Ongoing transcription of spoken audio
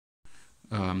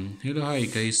Hello, hi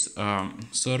guys.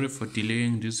 Sorry for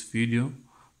delaying this video,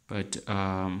 but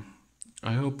I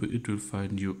hope it will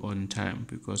find you on time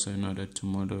because I know that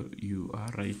tomorrow you are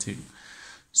writing.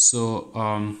 So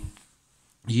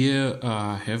here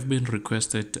have been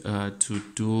requested to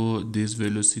do this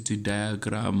velocity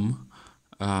diagram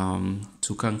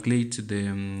to calculate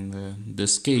the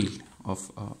scale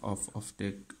of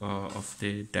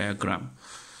the diagram.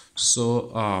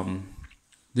 So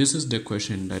this is the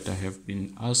question that I have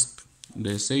been asked.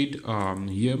 They said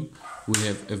here we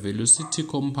have a velocity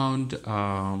compound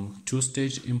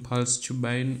two-stage impulse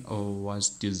turbine was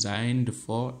designed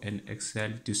for an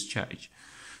axial discharge.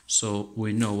 So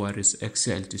we know what is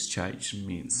axial discharge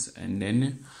means, and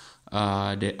then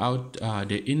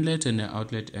the inlet and the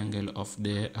outlet angle of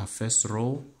the first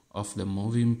row of the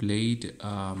moving blade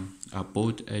are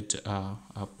both at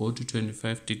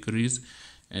 25 degrees.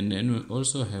 And then we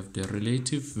also have the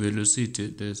relative velocity.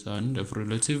 There's the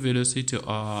relative velocity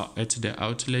at the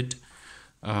outlet.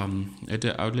 At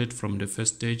the outlet from the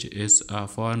first stage is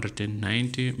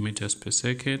 490 meters per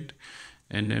second.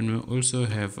 And then we also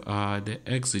have the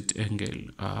exit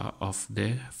angle of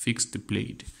the fixed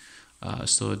blade.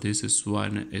 So this is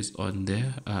one is on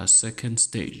the second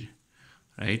stage,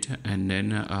 right? And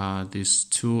then these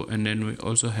two, and then we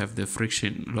also have the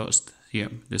friction lost. Here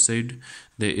they said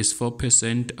there is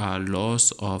 4%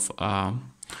 loss of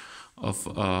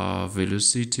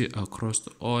velocity across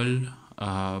all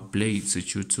blades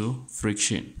due to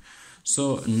friction.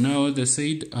 So now they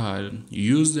said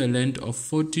use the length of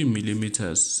 40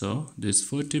 millimeters. So this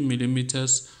 40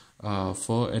 millimeters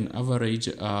for an average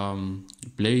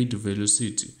blade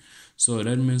velocity. So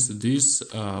that means this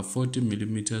 40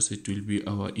 millimeters, it will be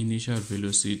our initial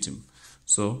velocity.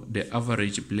 So the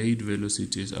average blade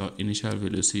velocity is our initial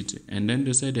velocity. And then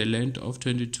they say the length of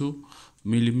 22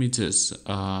 millimeters,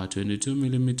 22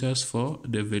 millimeters for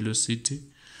the velocity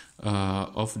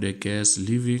of the gas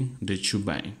leaving the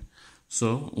turbine.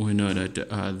 So we know that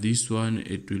this one,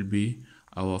 it will be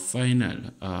our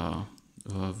final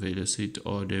velocity,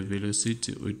 or the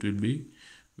velocity, it will be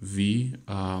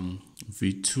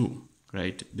V2.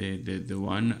 Right, the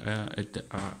one at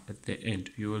the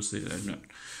end, you will see that not.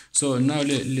 So now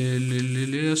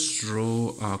let's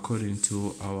draw according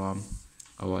to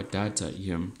our data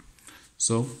here.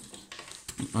 So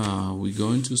we're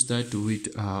going to start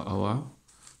with our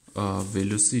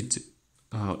velocity,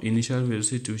 initial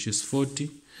velocity, which is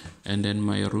 40, and then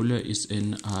my ruler is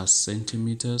in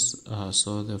centimeters.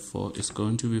 So therefore it's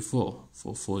going to be 4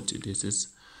 for 40. This is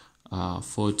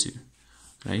 40,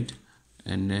 right?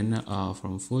 And then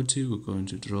from 40 we're going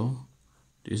to draw,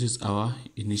 this is our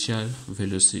initial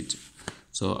velocity.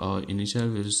 So our initial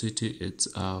velocity, it's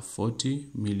 40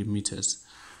 millimeters.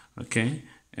 Okay,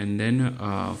 and then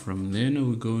from then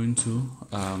we're going to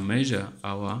measure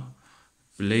our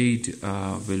blade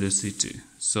velocity.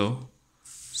 So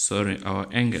our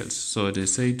angles. So they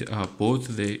said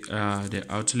both the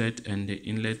outlet and the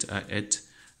inlet are at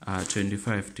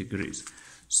 25 degrees.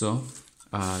 So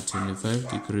 25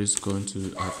 degrees, going to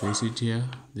place it here.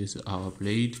 This is our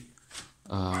blade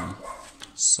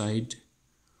side,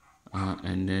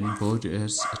 and then both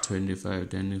is 25.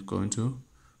 Then it's going to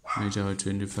measure our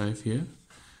 25 here,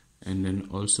 and then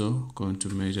also going to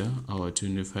measure our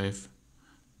 25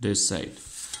 this side,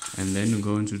 and then we're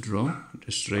going to draw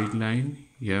the straight line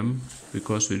here.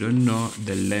 Because we don't know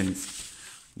the length,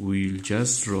 we'll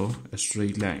just draw a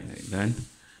straight line like that.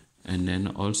 And then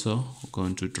also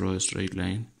going to draw a straight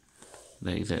line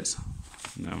like this.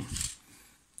 Now,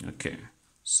 okay,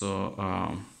 so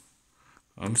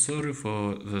I'm sorry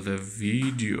for the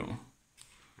video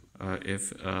if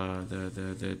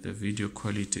the video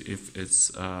quality, if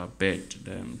it's bad,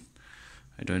 then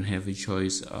I don't have a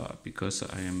choice because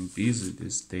I am busy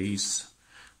these days.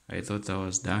 I thought I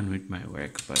was done with my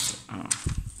work, but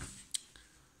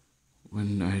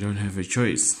when I don't have a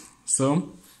choice.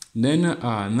 So then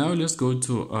now let's go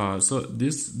to so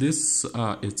this is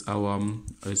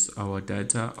our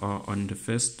data on the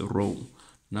first row.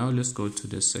 Now let's go to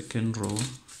the second row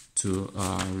to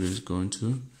we're going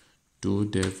to do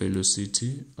the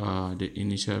velocity. The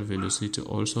initial velocity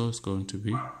also is going to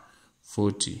be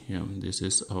 40. Yeah, this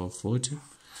is our 40,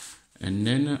 and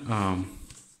then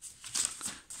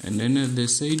they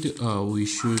said we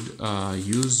should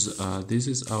use this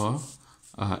is our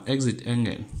exit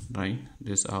angle, right?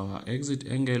 This our exit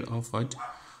angle of what?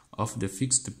 Of the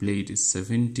fixed blade is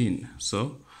 17.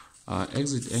 So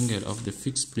exit angle of the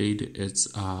fixed blade is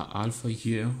alpha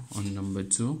here on number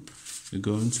 2. We're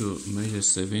going to measure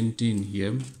 17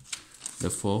 here.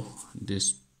 Therefore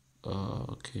this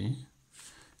okay,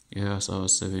 yes, our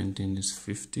 17 is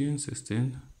 15,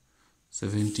 16,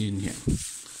 17 here.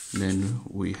 Then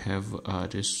we have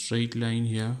the straight line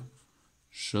here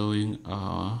showing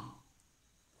our,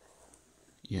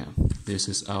 this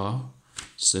is our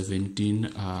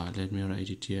 17, let me write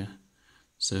it here,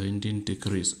 17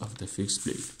 degrees of the fixed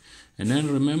plate. And then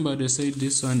remember, they say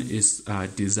this one is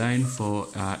designed for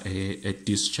a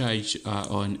discharge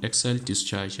or an axial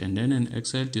discharge, and then an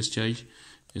axial discharge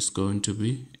is going to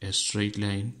be a straight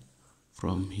line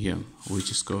from here, which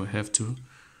is going to have to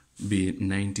be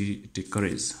 90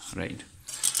 degrees, right?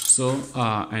 So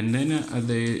and then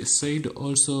they said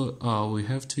also we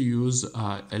have to use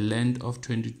a length of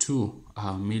 22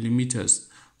 millimeters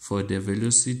for the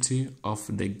velocity of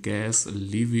the gas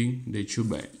leaving the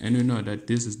turbine, and you know that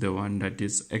this is the one that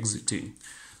is exiting.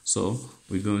 So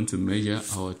we're going to measure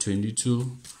our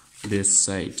 22 this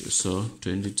side. So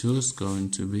 22 is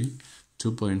going to be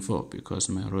 2.4 because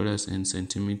my ruler is in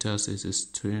centimeters. This is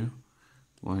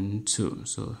 2.12,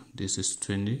 so this is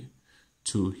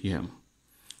 22 here,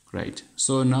 right?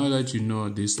 So now that you know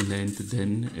this length,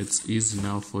 then it's easy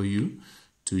now for you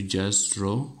to just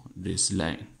draw this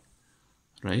line,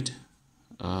 right?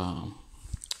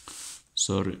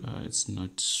 Sorry, it's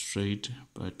not straight,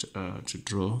 but to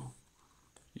draw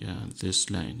this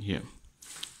line here.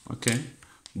 Okay,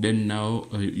 then now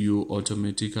you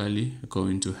automatically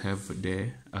going to have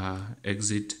the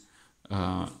exit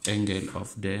angle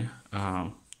of the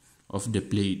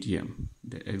blade here,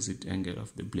 the exit angle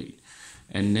of the blade.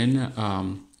 And then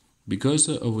because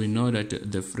we know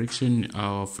that the friction,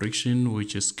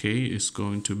 which is K, is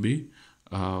going to be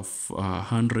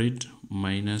 100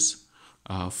 minus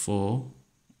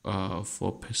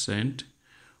 4%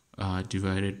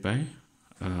 divided by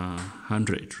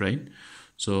 100, right?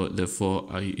 So therefore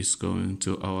is going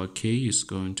to, our K is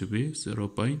going to be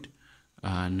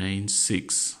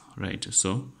 0.96, right?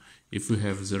 So if we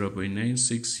have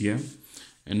 0.96 here,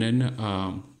 and then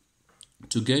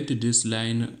to get to this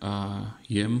line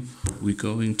here, we're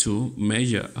going to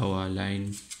measure our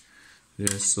line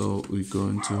there. So we're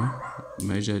going to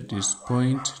measure this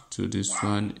point to this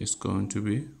one is going to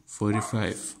be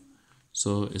 45.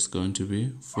 So it's going to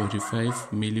be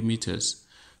 45 millimeters.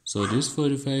 So this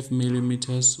 45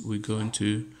 millimeters, we're going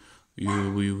to,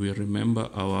 we will remember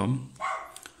our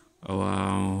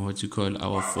what you call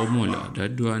our formula.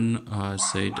 That one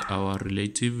said our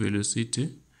relative velocity,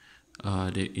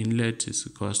 the inlet is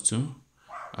equals to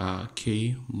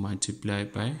K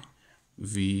multiplied by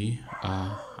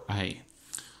VI,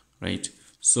 right?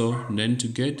 So then to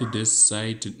get to this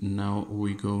side, now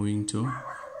we're going to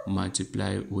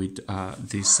multiply with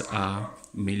this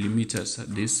millimeters,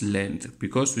 this length,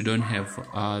 because we don't have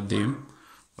the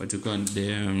what you call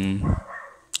the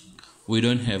we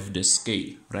don't have the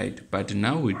scale, right? But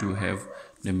now we do have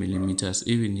the millimeters.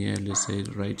 Even here, let's say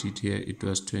write it here, it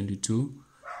was 22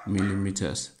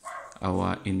 millimeters.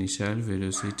 Our initial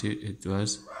velocity, it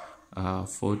was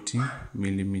 40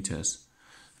 millimeters,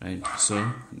 right?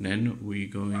 So then we're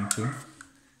going to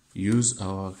use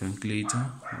our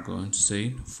calculator. I'm going to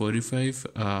say 45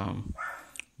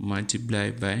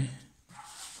 multiplied by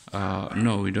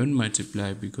no, we don't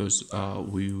multiply because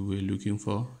we were looking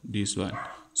for this one,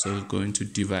 so we're going to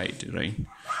divide, right?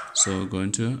 So we're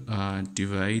going to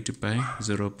divide by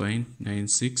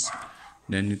 0.96,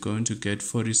 then you're going to get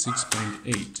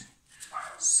 46.8.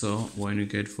 So when you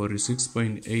get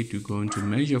 46.8, you're going to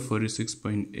measure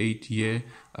 46.8 here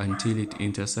until it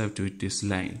intercepts with this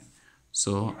line.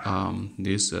 So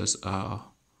this is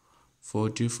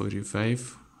 40,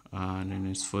 45, and then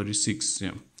it's 46.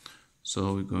 Yeah.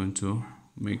 So we're going to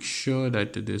make sure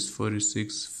that this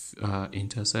 46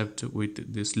 intercept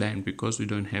with this line, because we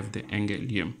don't have the angle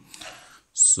here.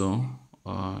 So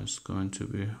it's going to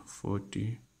be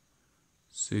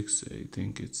 46. I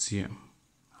think it's here,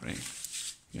 right?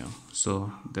 Yeah.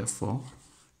 So therefore,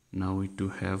 now we do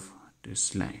have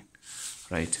this line,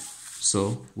 right?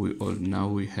 So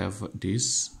we have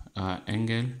this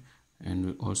angle, and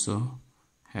we also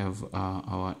have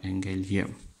our angle here,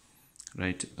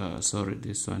 right? Sorry,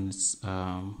 this one is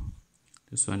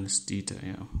theta,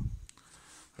 yeah,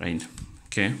 right?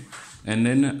 Okay, and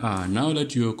then now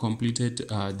that you have completed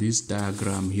this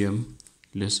diagram here,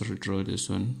 let's redraw this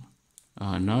one.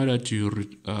 Now that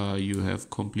you have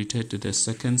completed the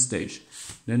second stage,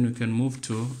 then we can move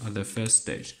to the first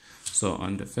stage. So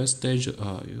on the first stage,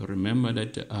 you remember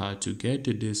that to get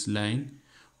to this line,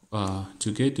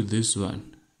 to get to this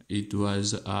one, it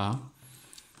was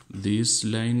this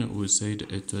line, we said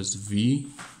it was V.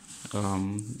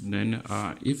 Then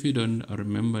if you don't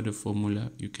remember the formula,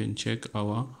 you can check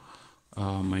our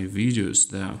my videos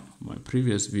there, my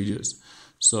previous videos.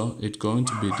 So it's going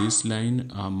to be this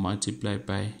line multiplied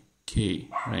by K,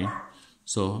 right?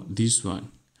 So this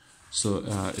one, so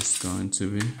it's going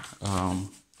to be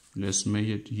let's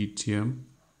measure it here.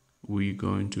 We're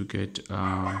going to get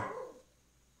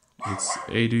it's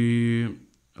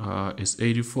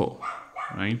 84,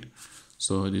 right?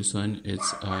 So this one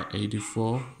is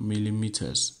 84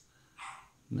 millimeters.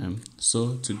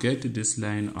 So to get this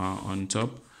line on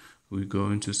top, we're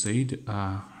going to say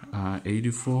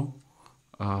 84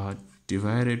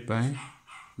 divided by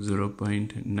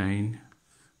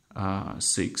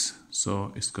 0.96.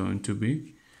 So it's going to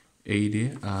be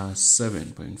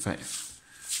 87.5.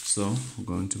 So we're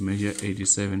going to measure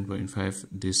 87.5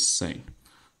 this side.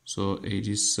 So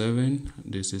 87,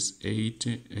 this is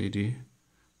 80,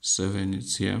 87,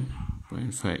 it's here,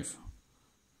 0.5.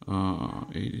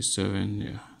 87,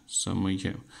 yeah, somewhere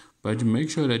here. But make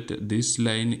sure that this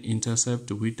line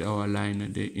intercept with our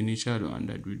line, the initial one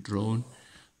that we drawn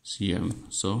here.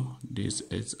 So this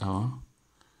is our,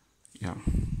 yeah,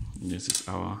 this is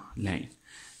our line.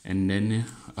 And then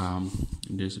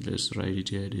this, let's write it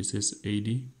here. This is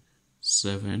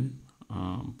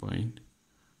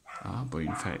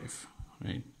 87.5,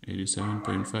 right?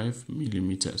 87.5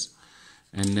 millimeters.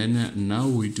 And then now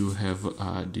we do have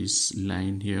this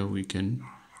line here. We can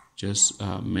just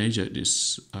measure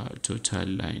this total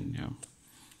line here,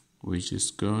 which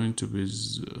is going to be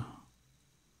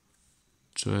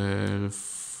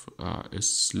 12.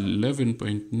 It's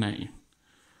 11.9,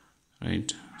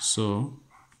 right? So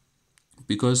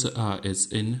because it's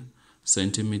in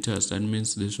centimeters, that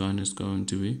means this one is going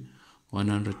to be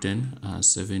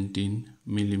 117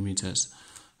 millimeters,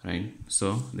 right?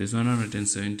 So this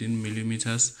 117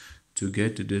 millimeters. To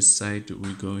get this side,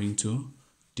 we're going to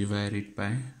divide it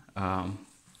by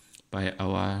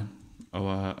our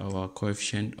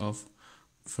coefficient of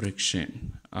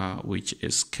friction, which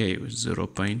is K,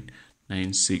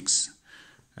 0.96,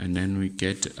 and then we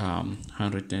get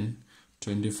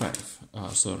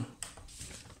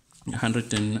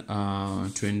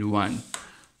 121.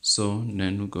 So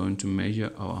then we're going to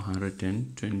measure our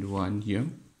 121 here.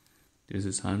 This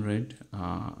is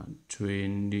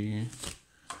 120.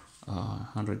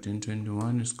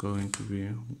 121 is going to be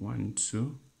 1,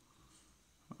 2.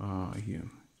 Here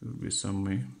it will be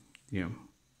somewhere here.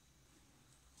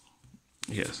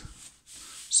 Yes.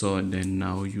 So then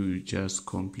now you just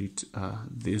complete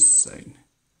this side.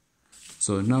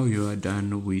 So now you are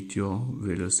done with your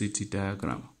velocity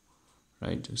diagram,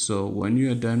 right? So when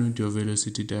you are done with your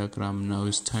velocity diagram, now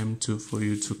it's time for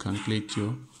you to calculate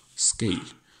your scale.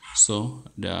 So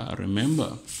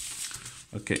remember,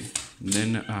 okay,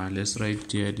 then let's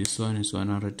write here. This one is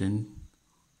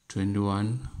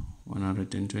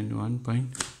 121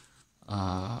 point,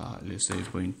 let's say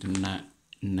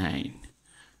 0.9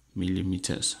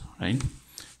 millimeters, right?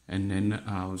 And then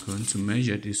we're going to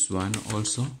measure this one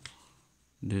also.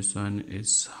 This one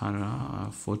is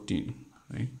 14,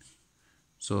 right?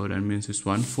 So that means it's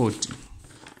 140.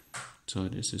 So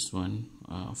this is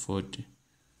 140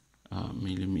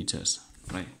 millimeters,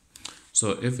 right?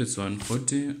 So if it's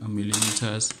 140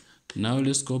 millimeters, now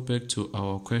let's go back to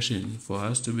our question. For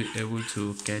us to be able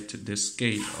to get the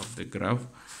scale of the graph,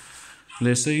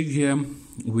 let's say here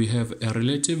we have a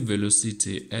relative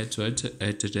velocity at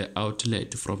the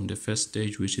outlet from the first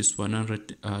stage, which is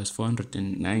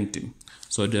 490.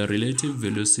 So the relative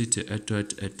velocity at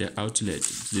the outlet,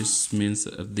 this means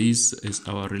this is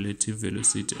our relative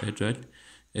velocity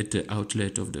at the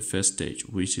outlet of the first stage,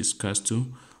 which is cast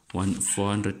to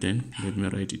 410, let me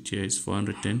write it here, is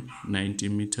 490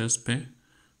 meters per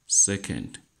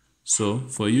second. So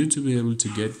for you to be able to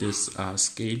get this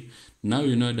scale, now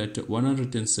you know that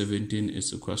 117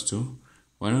 is equals to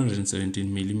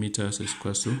 117 millimeters is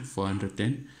equals to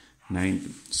 490.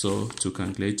 So to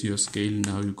calculate your scale,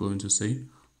 now you're going to say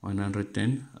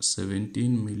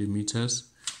 117 millimeters,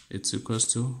 it's equals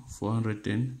to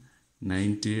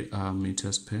 490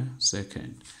 meters per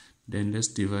second. Then let's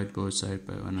divide both sides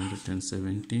by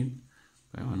 117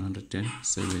 by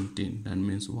 117. That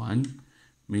means 1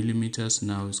 millimeters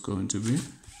now is going to be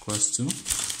equals to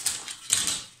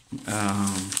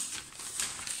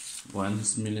 1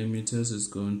 millimeters is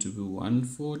going to be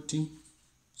 140.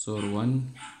 So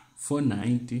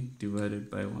 490 divided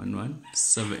by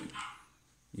 117.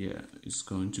 Yeah, it's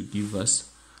going to give us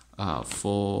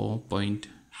 4.8.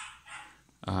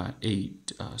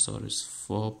 Sorry, it's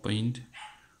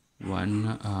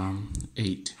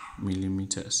 4.18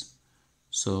 millimeters.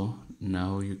 So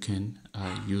now you can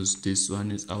use this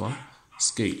one as our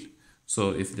scale.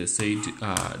 So if they say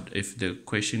if the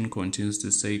question continues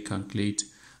to say calculate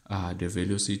the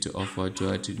velocity of what,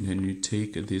 then you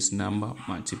take this number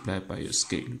multiply by your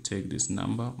scale. You take this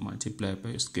number multiply by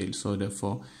your scale. So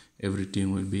therefore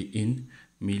everything will be in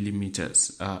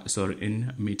millimeters,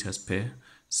 in meters per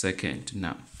second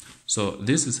now. So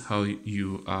this is how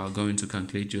you are going to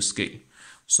calculate your scale.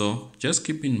 So just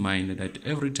keep in mind that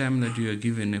every time that you are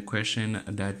given a question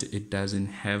that it doesn't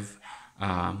have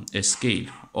a scale,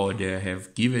 or they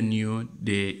have given you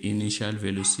the initial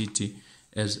velocity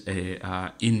as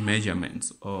a in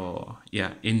measurements, or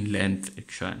in length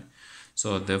actually.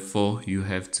 So therefore you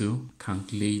have to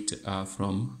calculate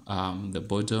from the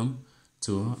bottom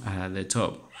to the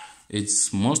top.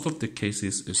 It's most of the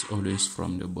cases is always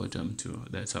from the bottom to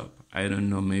the top. I don't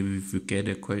know, maybe if you get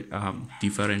a quite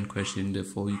different question,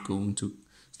 therefore you're going to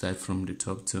start from the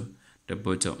top to the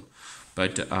bottom.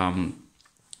 But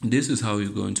this is how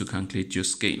you're going to calculate your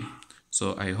scale.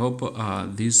 So I hope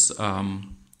this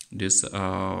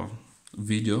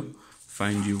video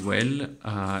find you well,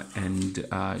 and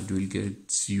it will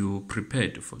get you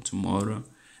prepared for tomorrow,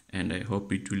 and I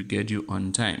hope it will get you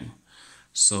on time.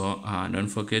 So don't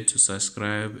forget to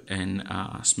subscribe and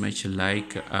smash a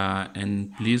like,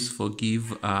 and please forgive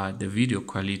the video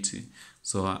quality.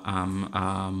 So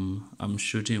I'm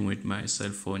shooting with my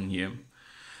cell phone here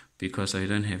because I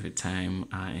don't have a time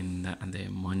in the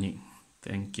morning.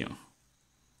 Thank you.